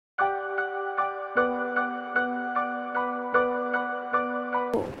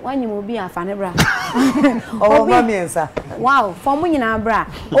When you will be a fan, bra. Oh, mommy and sir. Wow, for me in our bra.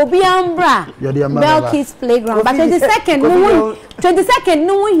 Obi Ambra. Bell Kids Playground. But 22nd,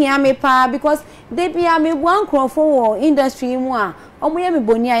 no one hear me pa because they be a me one crowd for industry more. Omo ye me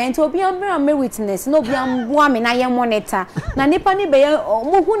boni aye nti obi ambra me witness no obi amboa me na ye monitor. Na nipa ni be ye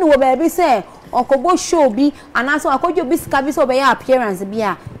mo hu no wo ba bi say okobo show bi anaso akojo bi sika bi so be ya appearance bi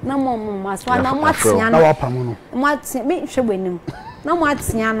a na mo maso na mo atia no na wapam no mo atia me hwebenim na mo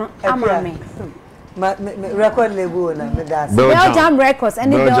atia no ama me record label na me that Belgium Records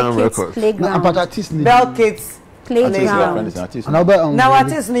and Bell Kids Playground Bell Kids Playground now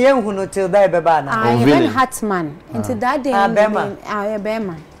artist no yen hu no till die be ba na even Hatman into that day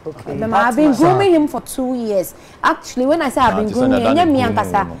Bema okay I've been grooming him for 2 years actually when I say I've been grooming him me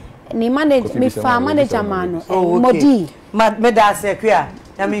ankasa ni manage me farm manager man Modi me da say kwa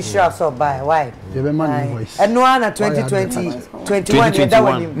I mean sure so buy why and no na 2020 21 you da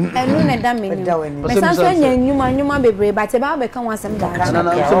wani and no na da me me sanso nya nyuma bebre but e ba be kan wasem da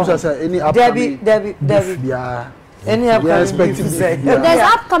na say any upcoming Debbie any upcoming beef there's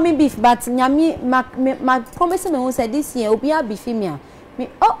upcoming beef but nyami my promise me who said this year obi a beef me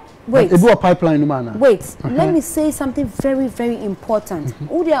oh wait. A pipeline, man. Wait, let me say something very, very important.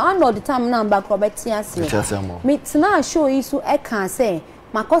 Who they are all the time now back Robert Tiasi. Me tonight show you so I can say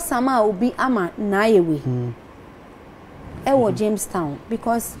Makosama will be ama naewe. Ewo Jamestown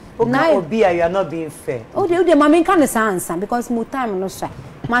because now you are not being fair. Oh, the mommy can't answer because more time no sir.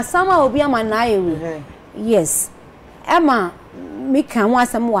 Masama will be ama naewe. Yes, Emma, me can want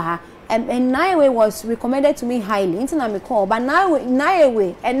some waha. And Naewe was recommended to me highly. Internet me call, but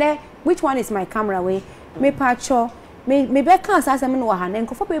Naewe, and then which one is my camera way? Me pacho, me back can't say something wahan. And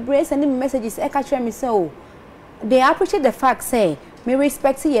for people sending messages, I catch me so. They appreciate the fact say me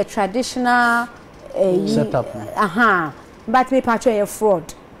respect your traditional setup. But me pacho a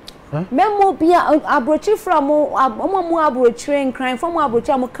fraud. Memo be a brochi from mo abrochi and crime from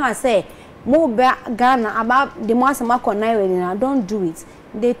abrochi mo can't say mo Ghana about the mass mark on Naewe. I don't do it.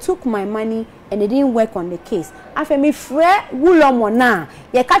 They took my money and they didn't work on the case. After me frère wulomo na,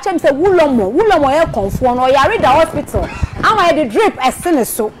 ye catch him say wulomo ye conform or you read the hospital. Am I the drip as soon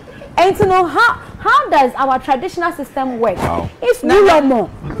so? And to know how does our traditional system work? Wow. If wulomo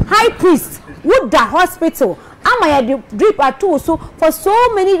high priest would the hospital, am I the drip at all so for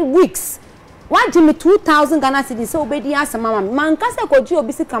so many weeks? Why Jimmy 2,000 Ghana cedis so obedience mama man kase ko ji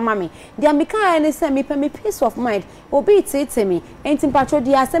obi sika mama dia me kan any say me pay me peace of mind obi it me enti patro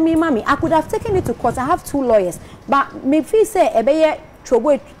dia say me mama I could have taken it to court. I have 2 lawyers but me feel say ebeye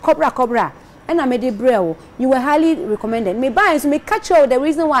trobo cobra and I made it braille. You were highly recommended. Me buy so me catch you the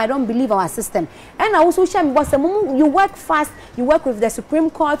reason why I don't believe our system. And I also share me boss you work fast, you work with the Supreme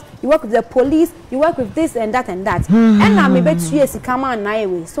Court, you work with the police, you work with this and that and that. And I me bet 2 years come on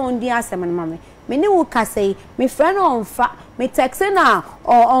Naewe. So on the answer mama. Me ni wo ka say me friend on fa me text na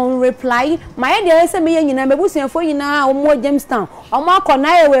or on reply my idea say me nyina me busuafo nyina o mo Jamestown o mo akọ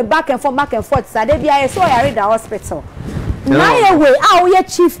Naewe back and forth so dey bia so I read the hospital Naewe we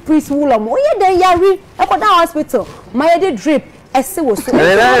chief priest wulomo we dey yari e ko da hospital my dey drip ese wo so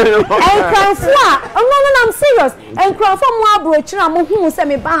and cranfo no I'm serious and cranfo mo abrochira mo hu say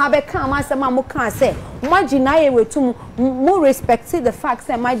me ba ha be kan ma say ma mo kan say imagine Naewe to mo respect the fact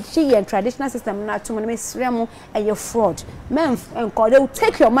say my G and traditional system na to me sremo and your fraud men and they will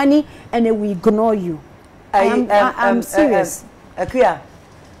take your money and they will ignore you. I'm serious. Akuya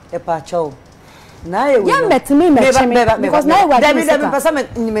e pa chow Naewe yeah met me because Naewe David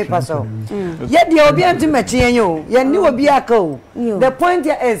person me paso yeah the obi anti mechi yo yeah ni obi aka the point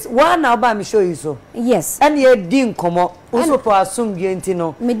here is one now ba me show you so yes and ye din komo also for asum bi enti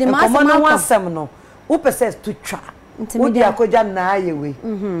no komo no wasem no who possess to try who dia koja Naewe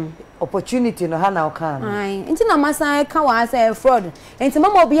opportunity no ha na o kan enti na masa ka wa say fraud enti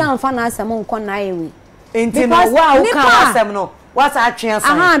mama obi anfa na asem nko Naewe enti no wa o kan asem no what's our chance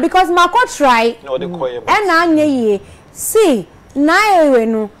because Marco try and anye ye see Naewe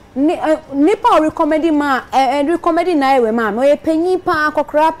no nipa recommending ma recommending Naewe ma no ye penyi pa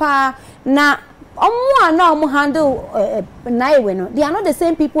kokra pa na omo na omo handle Naewe no they are not the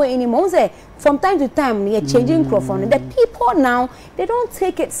same people anymore say from time to time you're changing microphone the people now they don't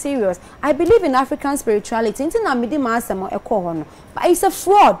take it serious. I believe in African spirituality into na midi ma asemo ekọ no but it's a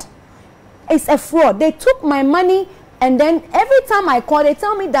fraud. They took my money. And then every time I call, they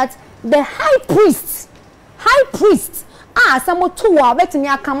tell me that the high priest, someone 2 hours waiting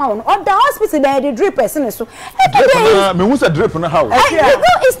here come out or the hospital there the drip person so me who said drip in the house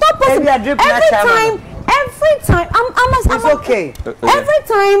it's not possible every time I'm it's okay every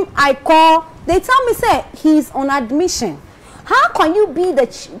time I call they tell me say he's on admission How can you be the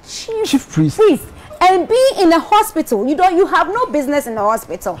chief priest and be in a hospital? You have no business in the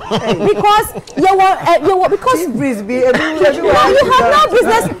hospital because you were because chief priest be you have no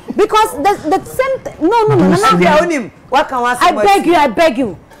business because the same no. I beg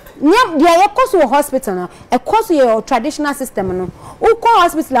you. There course to hospital now. A course to your traditional system no. U call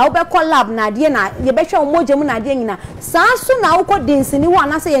hospital, I will call lab na dia na ye be hwe omo jemu na dia nyina. Sanso na u call dance ni wa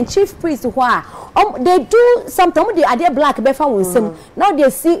na say chief priest who are they do something they are black be fa wonsem. Now they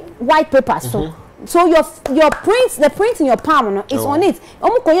see white paper so. So your print, the print in your palm no, is on it.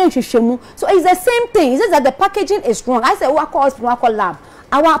 So it's the same thing. It's just that the packaging is wrong. I said, what call hospital, what call lab.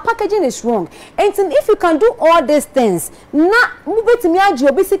 Our packaging is wrong. And if you can do all these things, no, I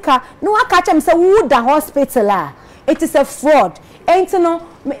catch them say, "Who the hospital? It is a fraud." And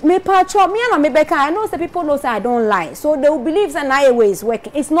me patcho, me and Rebecca, I know the people know say I don't lie, so they will believe that my way is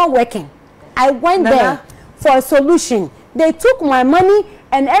working. It's not working. I went there for a solution. They took my money,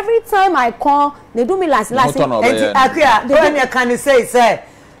 and every time I call, they do me last. When you can say.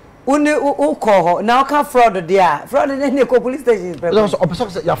 Uni call now can fraud there. Fraud then you go police station. You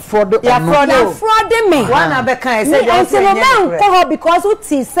fraud. You fraud me. One of the kind say call her because what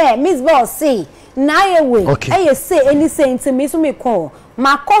she say Mzbel say na way. I say any saying to me so me call.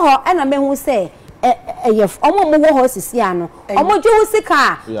 Ma call her and I me who say omo mo horses ya no. Omo jo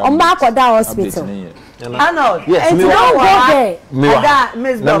sika omo akoda hospital. Arnold, yes, me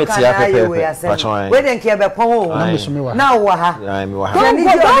Mzbel can we didn't care about now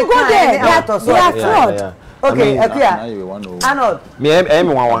don't go there. They are fraud. Okay, Arnold. Me I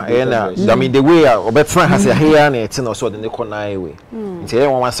mean the way Obetra has a here and it's no so the corner way. It's here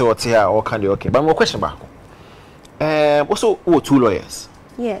one say what here all can okay. But my question back. Also two lawyers.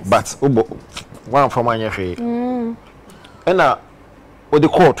 Yes. But one from Anyafe. And what they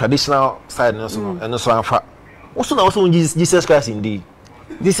call traditional side and so on. Also now also Jesus Christ indeed.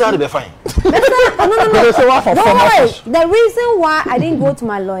 This is how they be fine. No. The reason why I didn't go to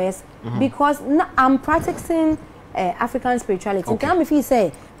my lawyers because I'm practicing African spirituality. Can me feel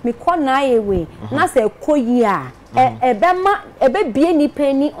say me call na way na say koyia be any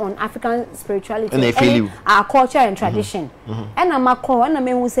penny on African spirituality and our culture and tradition. And I'm a call and I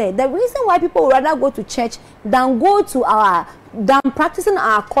mean who say the reason why people would rather go to church than go to than practicing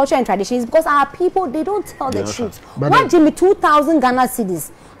our culture and tradition is because our people they don't tell the truth. What Jimmy 2,000 Ghana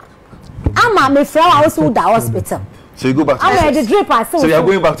cedis. I'm a friend also the hospital. So you go back to Jesus. So you are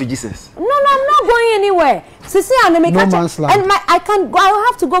going back to Jesus? No, I'm not going anywhere. Sisi and I will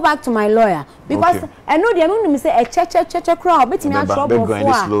have to go back to my lawyer because I know they are going to say a church crowd, but me trouble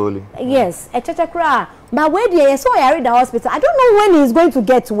slowly. Yes, a church crowd. But where they so I read the hospital. I don't know when he's going to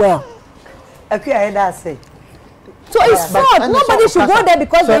get well. Okay, that's it. So it's fraud. Nobody should go there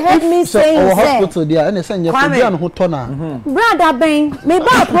because they heard me saying hospital there and they send you brother Ben, maybe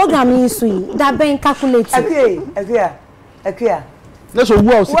a program is sweet. That Ben calculate. Okay. Let's go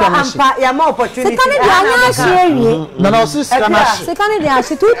more opportunity. Second,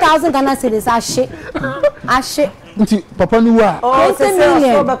 2,000 Ghana cedis. Papa Nuwa. 20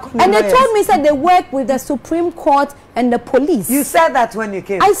 million. And they told me said they work with the Supreme Court and the police. You said that when you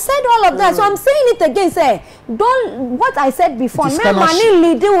came. I said all of that, so I'm saying it again. Say, don't what I said before. Men money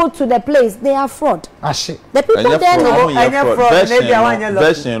leading to the place. They are fraud. The people there know.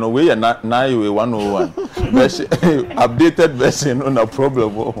 Version we are not 101. Updated version on a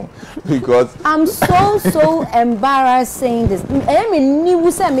problem because I'm so embarrassed saying this. I mean, you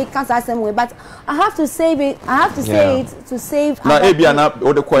say me can't say same way, but I have to save it. I have to say it to save. Now, Ebiana,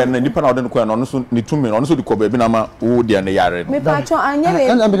 or the coin, and Nippon, or the coin, on the 2 million, also the Kobe. Oh, dear, and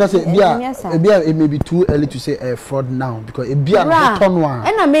because it may be too early to say a fraud now because it be a ton one.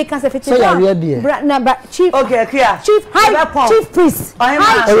 And I make us a fit. So chief, okay, chief priest. I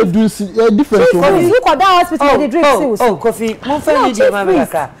will do different. Look at that hospital. They drink coffee.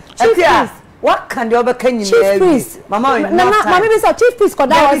 Chief priest. What can the other Kenyan chief priest? Mama, maybe so chief priest got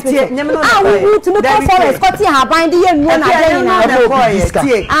that hospital. We need to look for forest. Got here, bind the end.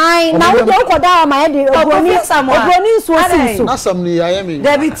 I now we don't got that. My head. Obroni so. Not some I am. No,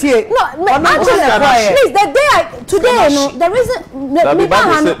 actually, please. The day today, no, there isn't. Because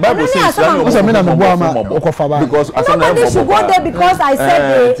nobody should go there because I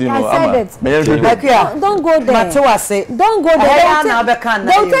said it. Don't go there. Don't go there.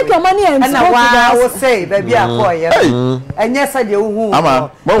 They'll take your money and. I will say, baby, I call you. And yes, I do.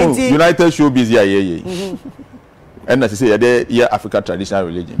 United Showbiz, yeah. And as I say, they're African traditional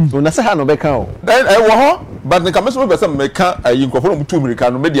religion. So, that's how no back out. Then I but the commission person make a uniform 2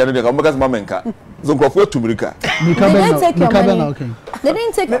 American media and the American Mamenka. so crofo tumrika They didn't take your money. Okay. They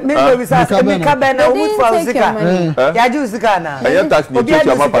didn't take. Me be say Mika Ben na wood for Zika. Ya ju Zika na. I tax ni teach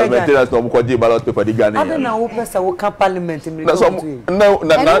your parliamentarians no ko di ballot paper di Ghana. Abi na wo pesa wo ka parliament mi. Na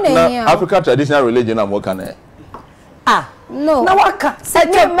African traditional religion am work na. No. Na waka. Let's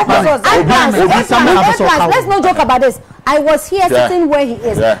not joke about this. I was here sitting where he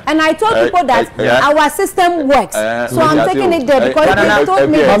is, and I told people that our system works. So I'm taking it there because they told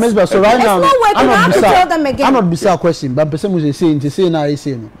me. So right now, I'm not tell them again. I'm not beside a question, but person was saying to say now is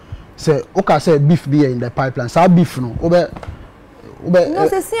saying, say okay, say beef be in the pipeline. So beef no, no,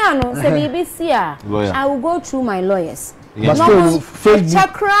 say no, say BBC. I will go through my lawyers. But still,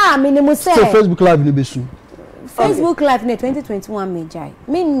 Facebook Live no be soon. Facebook Live in 2021 me jai.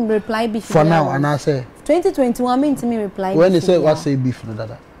 Me reply beef. For now, and I say 2021 mean to me reply. When they say what say beef no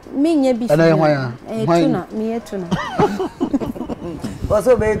dada. Me nye beef. And tuna, me tuna.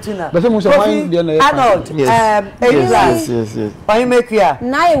 Also be tuna. But some say Arnold. Yes. Why make here?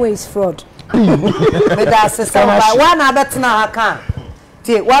 Nine is fraud. Me da system ba one abetna ha kan.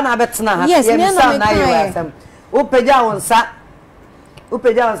 Tie one abetna ha. Yes, me na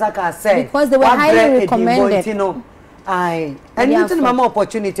Upeja onsa can say because they were highly recommended. And you tell mama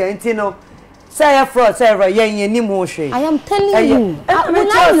opportunity and say fraud say I am telling you. I will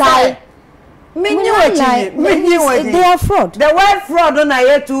not lie. They are fraud. The word fraud don't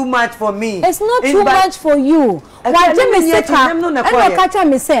hear too much for me. It's not too much for you. Why Jimmy say catch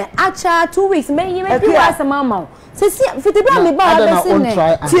me say acha 2 weeks me be was mama. See fitibra me ba listen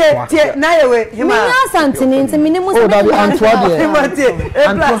tie na yewe hima me asantini nti me mu oh that be antwa there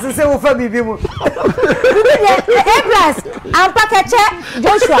plus say wo fa bibi mu plus ampakeche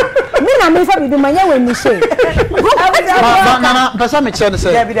Joshua me na me fa bibi manya we ni she na pesa me che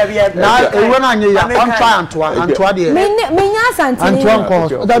say na ewe na anye ya antwa there me nya asantini antwa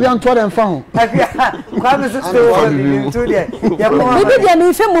nko that be antwa dem fa ho kwa me so wo bibi tu there bibi there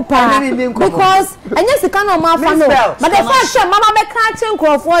me fe mu pa because anya sika na ma fa but the fact say mama be catching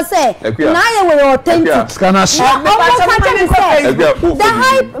crowd say na ye we authentic scanner the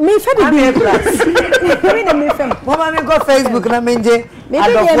hype me fe be me fe mama me go Facebook na menje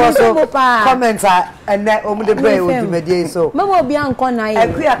comments and omu de pray with me so mama obi anko na ye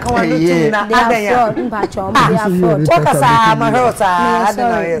akuya kan wa no tin na adanya they are fraud okasa ma herosa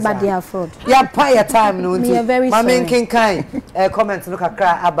adanya but they are fraud ya pa your time no tin mama kin kan comment no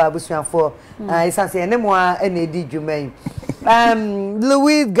kakra aba busuafo isanse ene mo a na edi dwuman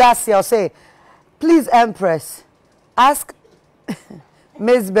Louis Garcia say please Empress ask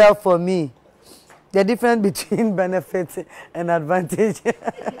Mzbel for me the difference between benefit and advantage.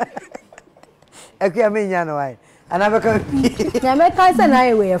 Okay, I mean, you know why. And I'm a fraud. And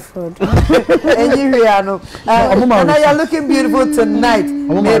you're looking beautiful tonight.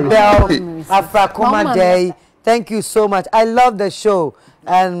 Mzbel, Afra Day. Thank you so much. I love the show.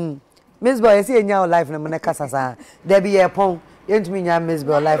 And Mzbel, I see in your life, I'm going to casa. There be a pong. Yent me nya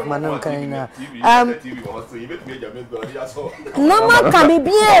Mzbel life man kan na no man can be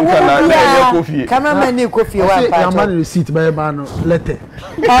bia cameraman ni kofi wa pa your man receipt by man letter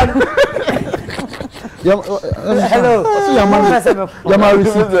hello your man receipt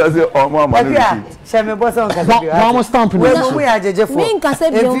oh mama receipt she me boss on ka bi wa stamp we mo we ajeje for me nka se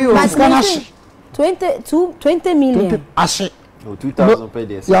bi 20 million ashe no 2000 per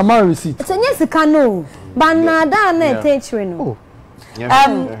day. Your man receipt. It's a yes can but na da na take no.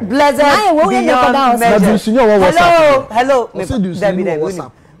 Blessed beyond measure. Hello. David.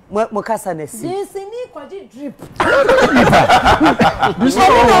 Mo kasa na si. Sini kwaji drip.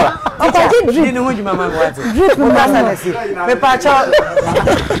 Kwaji drip. Ni ho juma man what? Drip mo kasa na si. Me pa cha.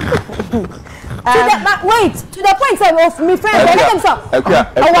 Wait, to the point of me friend, let them so. Oh,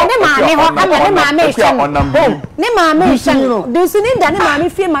 ne mama shan. Do sini da ne mama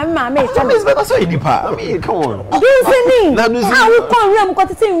fi mama shan. That's so idipa. I mean, come on. Do sini. Ah, we come room ko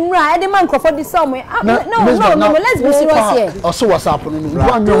titi nra. E dey man for the somewhere. No, let's be serious here. Also WhatsApp no.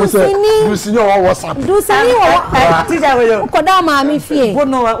 One know say do sini or WhatsApp. Do sini or teacher we. Ko da mama fi.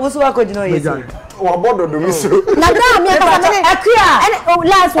 No, wo so wa ko jino yesi. Wa bodo do mi so. Na da me ka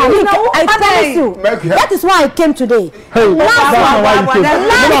last one. I promise you. That is why I came today.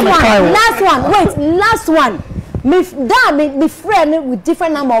 Last one. Me friend with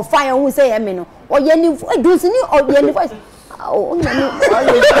different number of fire who say me no. Or you do sini or you voice. Oh,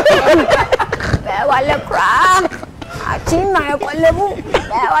 wala cry. Achina ko lebu.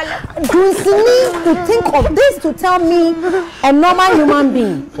 Do sini to think of this to tell me a normal human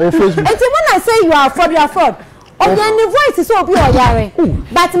being. And when I say you are fraud, oh, the voice is so pure, Yare.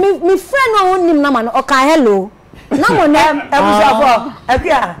 But me friend no nim na man. Okay, hello. Na mo na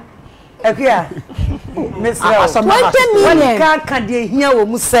Afia. Miss 20 million. Can dey hear wo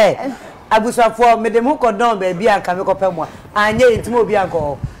mu say. Abusafo me dem ko don ba bia kan me ko pemo. Anye intimo bia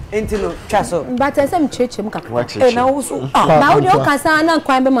ko. Intino chaso. But I say me chechem kakra. Na wo so. Na wo de o kasa na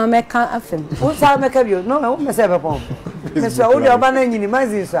kwan be ma me kan afem. Wo sa me ka bio. No, me say be pon. Me say wo de oba na nyini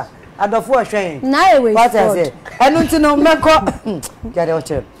mazin sa. Adofo ahwen. Na ewe. What I say? Enu ntino me ko. Jare o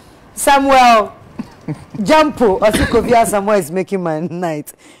che. Samuel Jampo Osikoviya Samuel is making my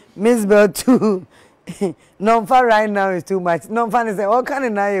night. Mzbel too. No fun right now is too much. No fun is all kind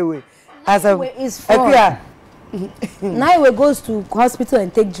of Naiwe. As a Naiwe goes to hospital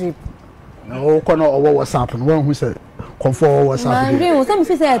and take drip. No, kono owo what's happening. One who said comfort what's happening. Man, some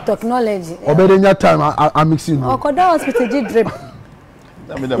say technology. Obey in your time I mixing. O koda hospital dey drip.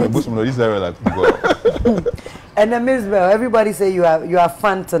 I mean that boost me this area like go. And then Mzbel, everybody say you are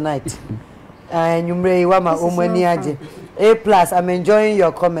fun tonight. And you may wama omani aje. A+, I'm enjoying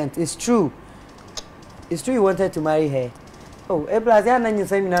your comment. It's true. It's true you wanted to marry her. Oh, A+, ya na nyi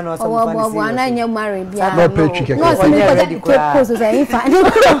say me na no some funny. Oh, na nya marry bia. No pay chicken. No, so ready to say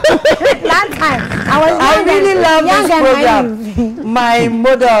that time I really love this program. My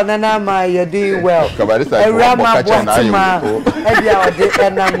mother Nana Ma, you're doing well. No.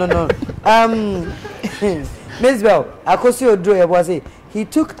 Mzbel, Akosi Odro was it. He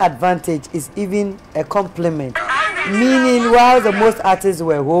took advantage is even a compliment. Meaning while the most artists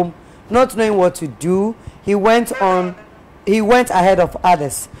were home, not knowing what to do, he went ahead of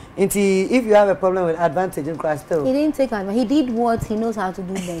others. If you have a problem with advantage in class still. He didn't take advantage. He did what he knows how to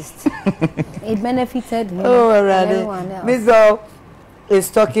do best. It benefited him. Oh, really? Mzbel is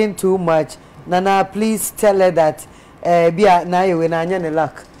talking too much. Nana, please tell her that Bia Naiwe na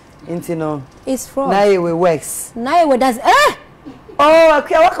luck. It's fraud. Naiwe works. Naiwe does Oh,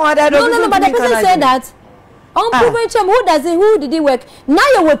 okay. What can I do? No, but the person said that. On prevention, who does it? Who did it work?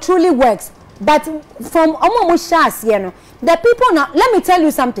 Naiwe truly works. But from Omomushas, the people now, let me tell you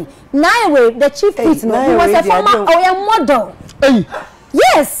something. Naiwe, the chief priest, he was a former model. Hey.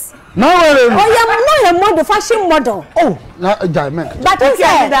 Yes. No, a model, fashion model. Oh, not a diamond. But he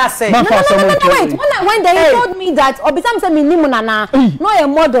said, no, wait. When they told me that, or become some Nimunana, no, a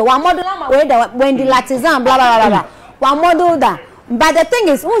model, one model, when the Latizan, blah, blah, blah, blah. One model that. But the thing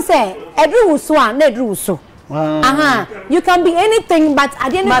is, who say, Edru Swan, Nedru so. You can be anything, but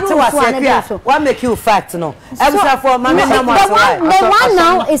at the end of the day, what make you fact no? The one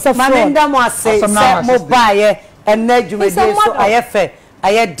now is a fraud. Mobile and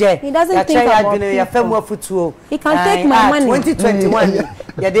he doesn't think about people. He can take my money. 2021.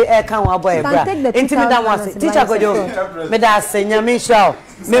 Yeah, they can take the teacher me da senya me show.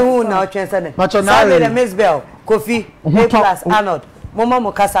 Me who now chance Mzbel, Kofi, A+ Arnold. Mama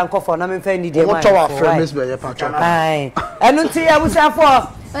mokasa nkofo na me fa ni de man. What Mzbel ye pa cha. Ai. Enu nti abusafo.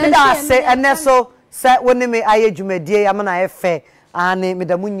 Me da se eneso se woni me aye dwumadie ya me na ye fe. Ane me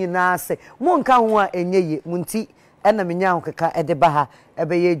da munyina se. Mo nka ho a enyeye munti ena me nya ho keka ede ba ha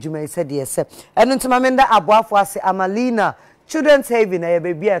ebe ye dwuma ise de se. Enu nti ma me nda aboafo ase Amalina Children's Haven na ye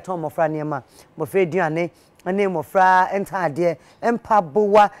be bia to mofra niema. Mofra duane ane mofra entade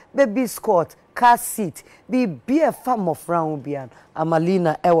empaboa baby skirt car seat be a farm of round bian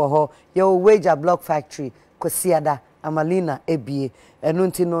Amalina ewo ho your wager block factory kosiada Amalina ebie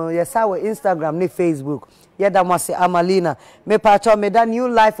enunti no yesa we Instagram ni Facebook yeda mo se Amalina me pacho me da new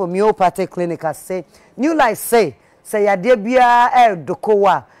life homeopathic clinic say new life say yade bia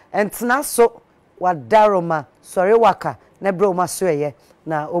dokowa entna so wadaroma sorry waka na bro ma so ye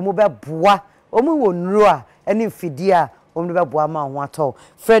na omu be boa omu wo nru a eni mfidi a omu be boa ma ho ato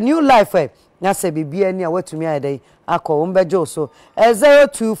for new life na se bibia ni a watumi ayedai akọ ombejo so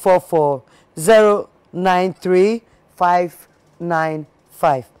 0244 093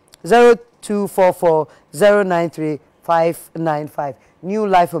 595 0244 093 595 New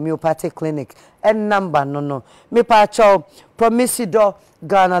Life Homeopathic Clinic and number no me pa cho Promisidor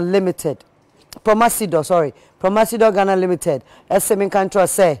Ghana Limited Promisidor Ghana Limited SMN control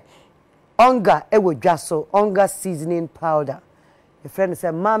say onga ewo dwaso onga seasoning powder. A friend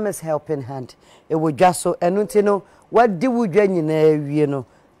said, Mama's helping hand. It would just so, and no, what do we genuine, you know?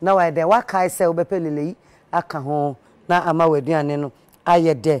 Now I there, what can I say, Obepelili, I can home, now I'm away, no, I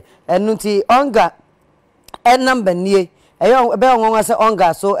yet there. And nunti onga, and number near, a young bell say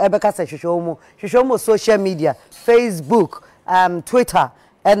onga, so Ebeka says, she show more social media, Facebook, Twitter,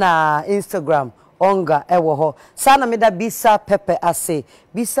 and Instagram. Onga ewo sana me da bisa pepe ase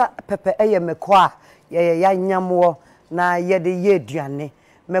bisa pepe mekwa ya nyamwo na ye de ye aduane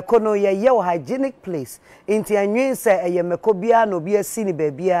mekono ye hygienic place inti anwen se meko bia no bia si ni ba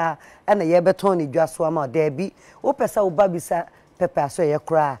bia na ye beton ni dwaso ama da bi wo pesa wo ba bisa pepper so ye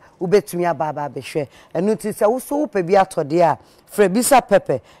kra ubetumi ababa behwe enu ti se wo so wo pe bi atode a fra bisa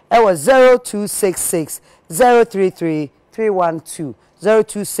pepper e was 0266 033 312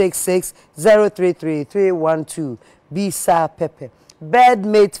 0266 033 312 bisa pepper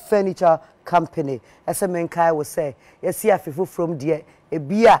Bedmate Furniture Company ese menkai wo say yesi afefo from there e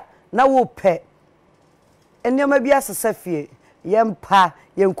bia na wo pe enema bia sesafie yempa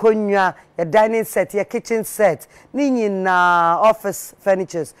yenkonwa ye dining set ye kitchen set ni nyina office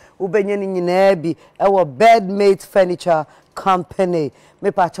furnitures ubenye ni nyina bi ewo Bedmate Furniture Company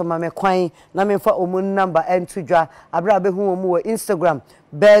me pa choma me kwan na me fa omun number entudwa abra be hu omu wo Instagram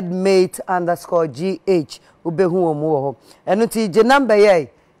bedmate_gh ubehu omu wo enu ti je number ye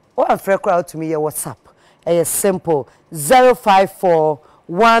o afre crowd to me ye WhatsApp e simple 054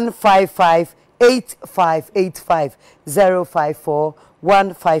 155 8585 054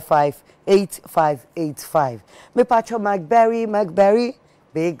 155 8585 me pacho Macberry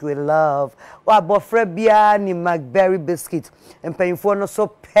big with love wa bofre bia ni Macberry biscuit empayinfo no so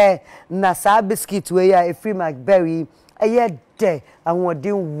pe na sa biscuit we ya e free Macberry eye de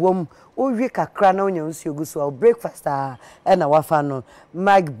awodin wom owie kakra na onya nsi ogu so breakfast na wafa no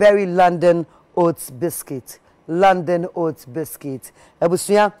Macberry London oats biscuit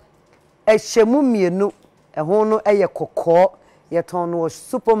ebusuya ehemu mienu eho no eye kokko ye ton no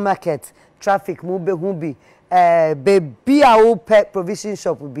supermarket traffic mu behu bi baby a wo pet provision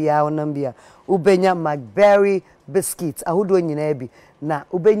shop bi a onambia ubenya Macberry biscuit ahodo nyina bi na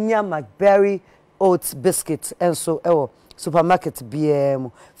ubenya Macberry oats biscuit enso ewo supermarket BM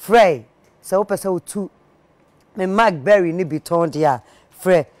frey so opesa o2 me Macberry ni biton dia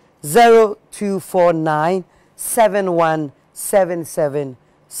frey 0249 717777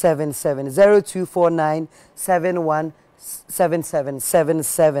 0249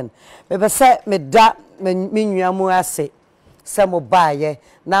 717777 me bese me da me nyamu ase se mo baye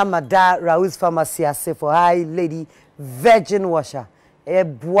na mada Raoul's Pharmacy ase for high lady virgin washer e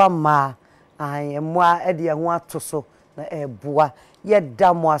boa ma ai emwa e de ho atoso na e boa ye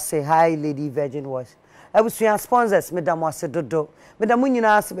da mo ase high lady virgin wash abusuan sponsors me da mo ase dodo me da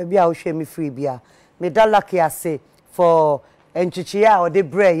munyina ase be bia wo hwe me free bia me da lucky ase for enchichia or de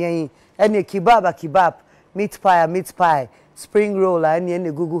bre yen ene kebab meat pie spring roll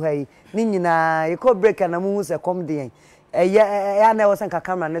ene gugu hai ni nyina ye ko break na mu se kom de ya na was nka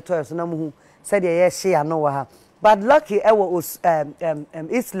camera ne toyo so na mu se de ye share no wa ha but lucky e was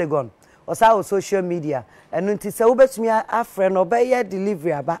East Legon or social media and until se obetumi afre no be ye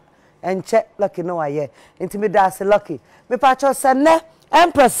delivery aba enche lucky no aye nti me da se lucky me pa cho se ne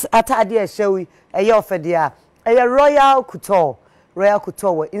empress atade e shewi e ye ofede a e ye royal couture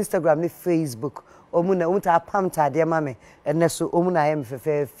wo Instagram ni Facebook omuna unta pamta de mame eneso omuna ye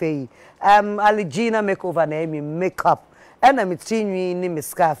mfefe Aligina makeover na emi makeup ena mitrinwi ni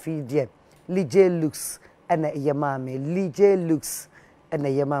miskafi de Lije looks ena ye mame Lije looks ena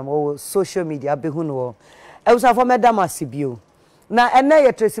ye mame o social media behu no e usa for madam asibio na ena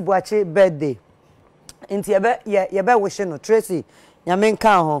ye Tracy Boache birthday nti ye be wish no Tracy nyame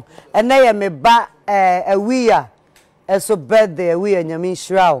nka ho ena ye me ba awia eso birthday awia nyame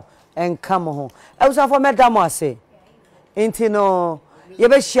nhyiraw enkam ho e usa for madam ase nti no ye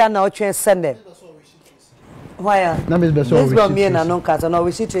be hia na otwen sende why na Mzbel me na no kata no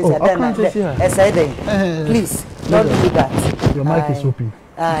we see Tracy then please don't do that your mic is open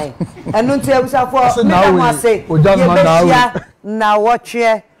aye enu nti e usa for madam ase ye be hia na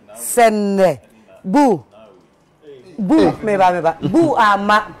wotwe sende bu me ba bu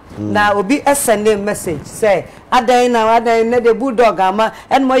ama na obi send message say adan na the bulldog ama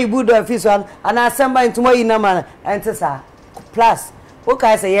and my bulldog office one and assemble into my na enter sa plus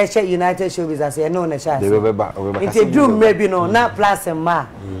okay say yes United Showbiz as no na sha it dream maybe no na plus ma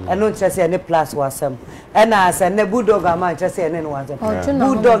and no say any plus wasam and as and the bulldog ama say any one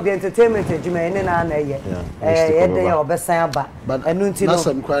bulldog the entertainment ejuma any na na ye dey obesan aba and no nti no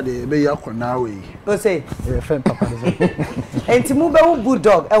some kwa dey be yakona we o say friend papa enti mu be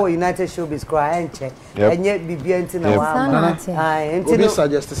bulldog e United Showbiz cry enche enye bibia enti na wa ai enti no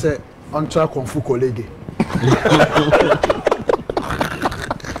suggest say on track konfu colleague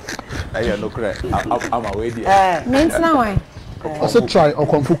I no cry. I'm away there. Means now why? Also try or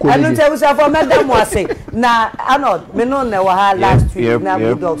konfu colleague. I don't tell you for madam was say na anod me no na wa ha last week na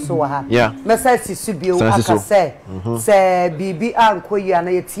bulldog so wa ha. Message sibio aka say bibi anko ya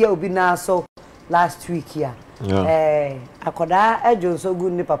na yetie obi na so last week ya. Akoda ejo so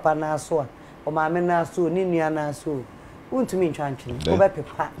good ni papa na so a o ma me na so ni nua na so untumi ntwantwe o be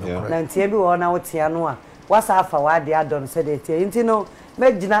pepa na ntie bi wo na wo tia no a wasa afa wa de adon se de tie nti no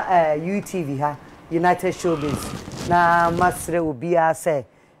megina UTV ha United Showbiz na masre obia say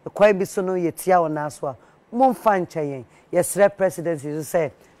kwai bi so no yetia wona so a momfa nkyɛn yɛsrɛ presidency so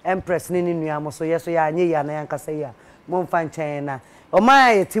say empress ni nua mo so yeso ya anye ya na yankasa ya momfa nkyɛn na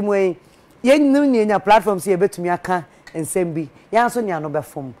ɔman yɛtimo yi yɛnnu nyenya platforms yɛbetumi aka nsɛm bi yanso nya no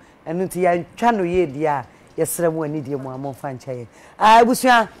bɛfom ɛno nti yɛntwa no yɛ dia yɛsrɛ mo ani die mo momfa nkyɛn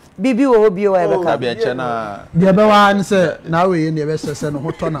busua bibi wo bi wo ebeka bia che na dia be wa nse na we ye ne be sese no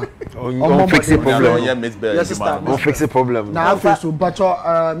hoto na on fix the problem yeah Mzbel on fix the problem na face mpacho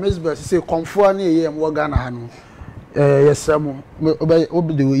Mzbel say komfo na ye mo Ghana ha no yesra mo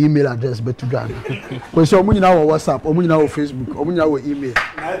obi the email address betu Ghana ko se omunyina wo WhatsApp omunyina wo Facebook omunyina wo email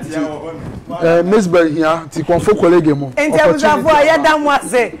Mzbel here ti komfo colleague mo enti abuzafo ayeda mo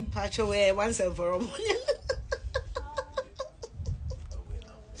ase mpacho we once and for all.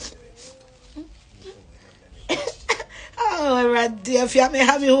 Oh, Raddy, Afia me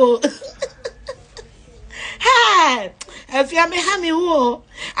have you. Hey, Afia me have you.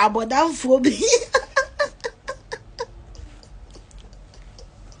 About that phobia.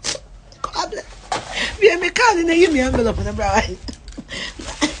 We me calling a me envelope on the bride.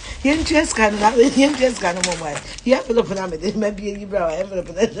 You just can't have it. You just can't mobile. You envelope on it. Maybe you brow envelope.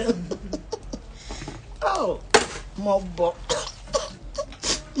 Oh, mob.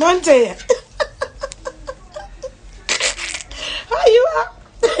 Monte. You are.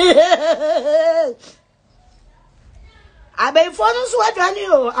 I be for no so adwane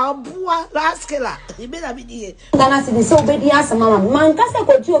o abua raskela e be na be die Ghana cedis so obedi asama man ka se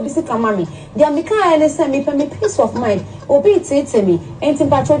koju obi sika mami dia me kan ele se me peace of mind obi tete me enti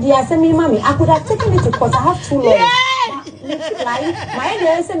patro dia asemi mami I could have taken it to court. I have 2 lawyers my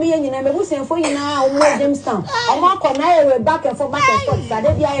idea say me nyina me busen fo nyina o mo Jamestown o ma ko na e back and forth that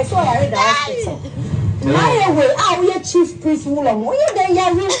dey dia so I read the hospital. My way, we chief priest Mulam. We are the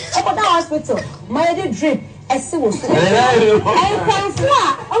Yari about the hospital. My drip, as so. And I'm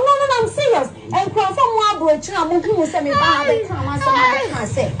serious. And confirm one broach, I'm moving with me by the time I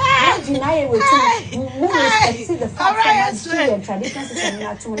say, I deny it with you. See the fact that tradition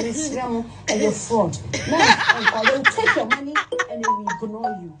system to Israel and your fraud. No, I will take your money and they will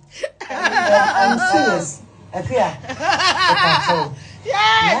ignore you. I'm serious. Afia.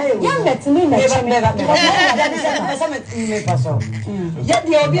 Yeah, let me know. Yeah,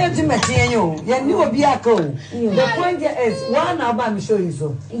 the obvious material. Yeah, you will be a co. The point is, one album show you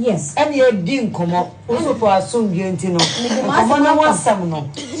so. Yes. And you didn't come up. Also for a soon, you know. Come on, I want some no.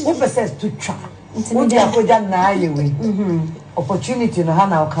 Who says to try? Would you have done anyway? Opportunity no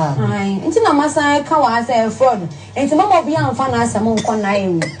Hana can. Into the Massa Kawa say fraud. And Mama be on finance among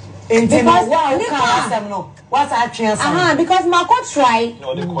Conai. Because what's actually because my court try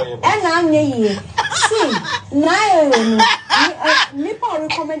and I'm see now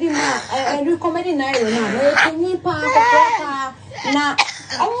recommending now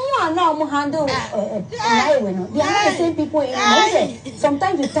handle they are the same people in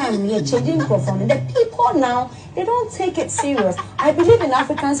sometimes with time we are changing performance. The people now they don't take it serious. I believe in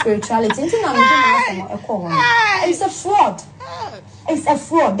African spirituality. It's a fraud. It's a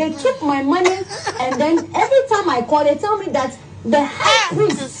fraud. They took my money and then every time I call, they tell me that the high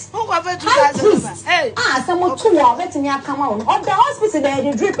priest, someone 2 hours letting you come out. Or the hospital,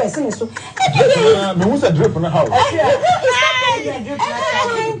 they drip a single. So, who's a drip in the house?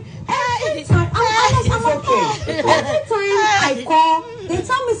 Every time I call, they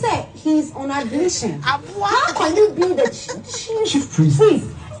tell me, say, he's on admission. How can you be the chief priest?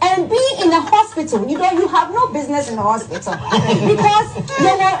 And be in a hospital, you have no business in the hospital because you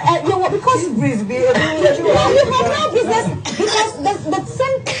have no business because the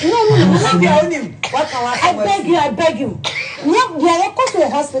same I beg you. Yeah, of course, to a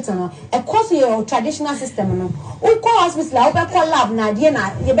hospital, of course, your traditional system. We call hospital, we call lab, Nadia,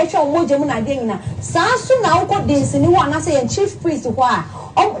 you bet your more German idea. Sansu now got this, and you want to say, and chief priest, why?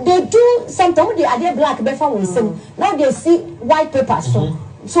 They do something, they are black, before we see. Now they see white papers.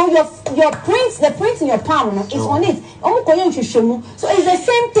 So your prints, the print in your palm is on it. So it's the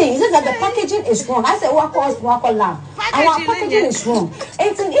same thing. It's just that the packaging is wrong. I said, what cause lab? And our packaging is wrong.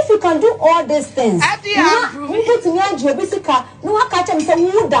 And if you can do all these things, the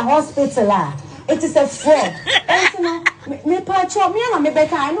hospital. It is a fraud. And me patrol me and me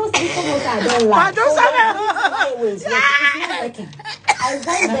better. I know some people I don't like. It's not working. I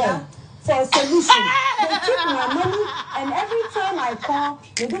went there. for a solution. They take my money, and every time I call,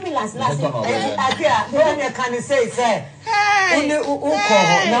 they do me last. When can say, sir,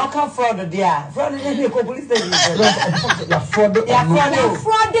 now come fraud, dear. Fraud is the police station.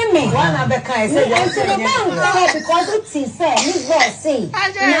 Frauding me. One of the kind said, because it's said, Mzbel say,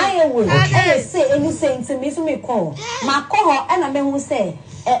 I will say anything to me, so me call. My call, and I mean, who say,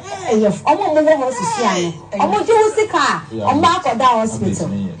 if I'm on the hospital, I'm on the car, I'm back at the hospital.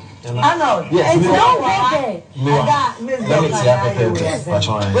 I know. Yes, it's not okay. Let me see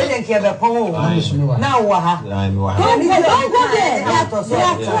we didn't care the phone. Now what? Don't go there. They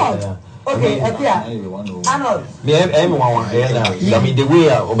are fraud. Okay, Afia. I know. Me everyone I mean the way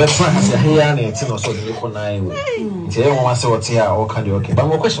Obefa has a here and it's not so the conai way. It's everyone say what here all kind of okay. But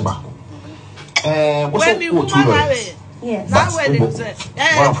my question back. What's up with you? Yes.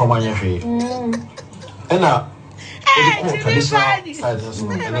 One from my free. And now traditional side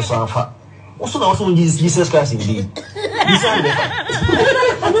and so also now also Jesus Christ indeed. The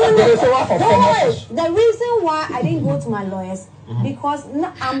reason why I didn't go to my lawyers because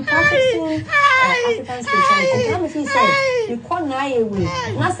I'm practicing African spirituality. If you say you call away,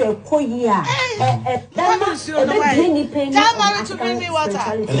 not say year,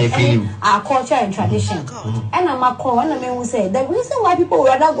 our culture and tradition. And I'm a call and I mean, we say the reason why people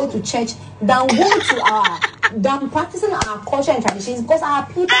rather go to church than go to than practicing our culture and traditions because our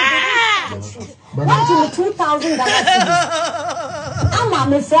people don't the truth. What to me 2,000 dollars?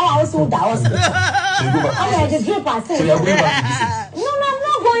 I'm a friend also the hospital. I'm the drip I say. No, I'm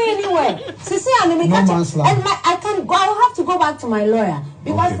not going anywhere. See, and I can go. I will have to go back to my lawyer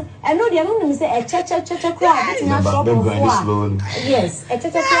because I know they're going to say a check. Yes, a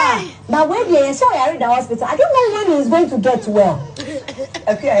check. But when they saw I read the hospital, I don't know when he's going to get well.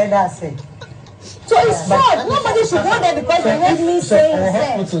 Okay, that's it. So it's fraud. Nobody should go there because they heard me saying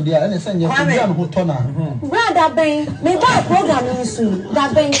brother Ben, maybe a program in soon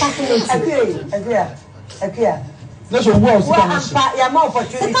that Ben calculates. Okay. Let's go. Well, I'm more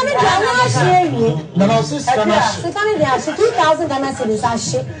opportunity. Secondly, they are not sharing. Secondly, they are 2,000 Ghana cedis.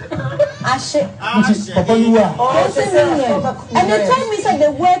 And they told me that they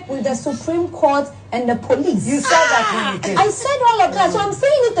work with the Supreme Court and the police. You said that. I said all of that, so I'm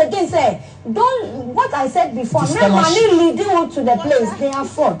saying it again. Say, don't what I said before. No money leading you to the place. They are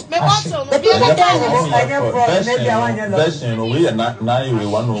fraud. The people version we are not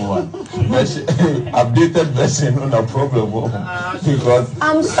 101. Updated version on a problem because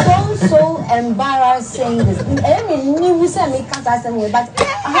I'm so embarrassed saying this. I mean, we say me can't ask them, but I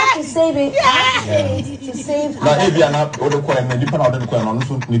have to save it. To save. Now, if you are not all the coin, you cannot have the coin on the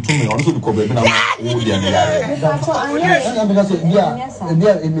two also the cover.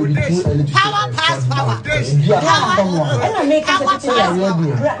 Power pass power.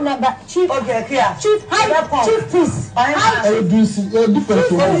 Chief, please.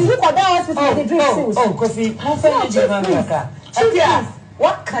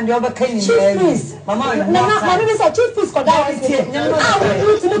 What can you ever claim? Chief priest. Mama, chief priest for that hospital.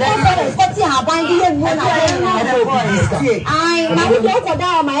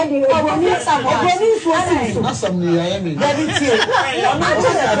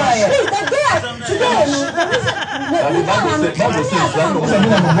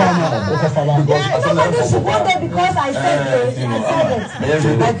 Because I said don't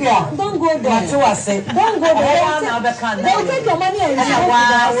go there. Don't go there. They'll take your money and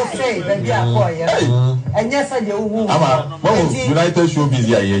and yes, I do. United show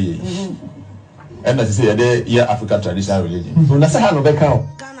busy. And as I say, yeah, African traditional religion. So that's how no back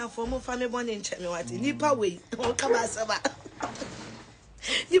out. Ghana for more family money in Chemiwati. Nipa way. Come on, Saba.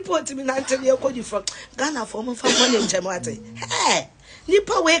 You put me not tell you what you from Ghana for more family money in Chemiwati. Hey,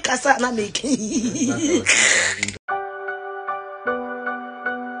 Nipa way, Casa, na making.